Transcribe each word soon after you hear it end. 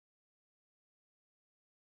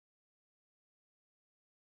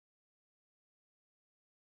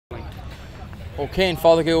Well, Cian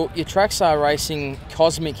Fothergill, your Tracksa Racing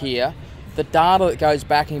Kosmic here, the data that goes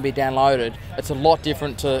back and can be downloaded, it's a lot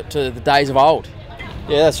different to the days of old.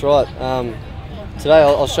 Yeah, that's right. Today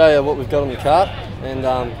I'll show you what we've got on the kart,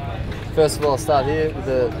 and first of all I'll start here with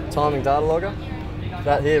the timing data logger.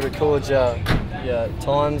 That here records your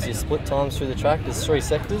times, your split times through the track. There's 3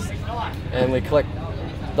 sectors, and we collect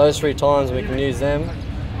those 3 times and we can use them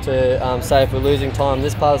to say if we're losing time in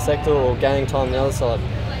this part of the sector or gaining time on the other side.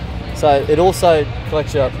 So it also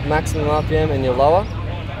collects your maximum RPM and your lower,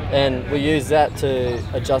 and we use that to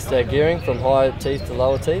adjust our gearing from higher teeth to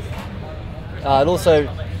lower teeth. It also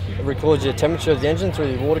records your temperature of the engine through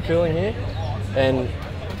your water cooling here, and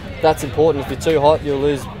that's important. If you're too hot, you'll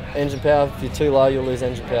lose engine power. If you're too low, you'll lose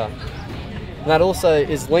engine power. And that also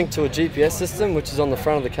is linked to a GPS system, which is on the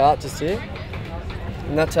front of the kart just here,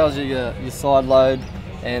 and that tells you your side load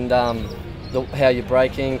and how you're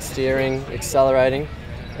braking, steering, accelerating,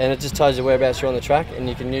 and it just tells you whereabouts you're on the track, and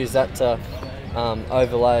you can use that to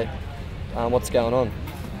overlay what's going on.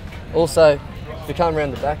 Also, if you come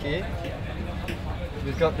around the back here,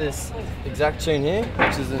 we've got this exact tune here,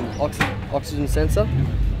 which is an oxygen sensor,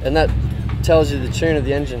 and that tells you the tune of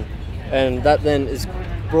the engine, and that then is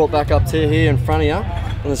brought back up to here in front of you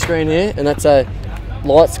on the screen here, and that's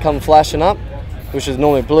lights come flashing up, which is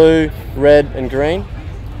normally blue, red and green,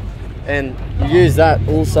 and you use that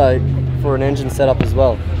also for an engine setup as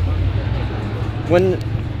well.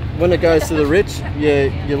 When it goes to the rich,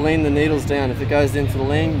 you lean the needles down. If it goes into the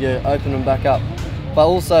lean, you open them back up. But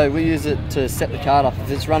also we use it to set the kart up.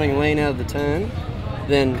 If it's running lean out of the turn,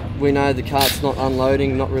 then we know the kart's not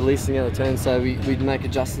unloading, not releasing out of the turn, so we make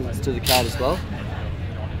adjustments to the kart as well.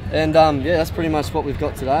 And yeah, that's pretty much what we've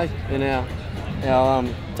got today in our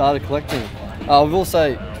data collecting. We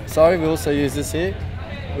also use this here,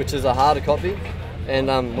 which is a harder copy,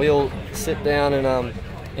 and we all sit down in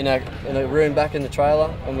a room back in the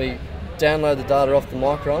trailer, and we download the data off the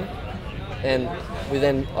Micron, and we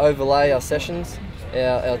then overlay our sessions,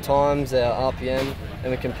 our times, our RPM,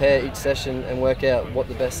 and we compare each session and work out what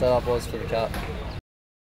the best setup was for the kart.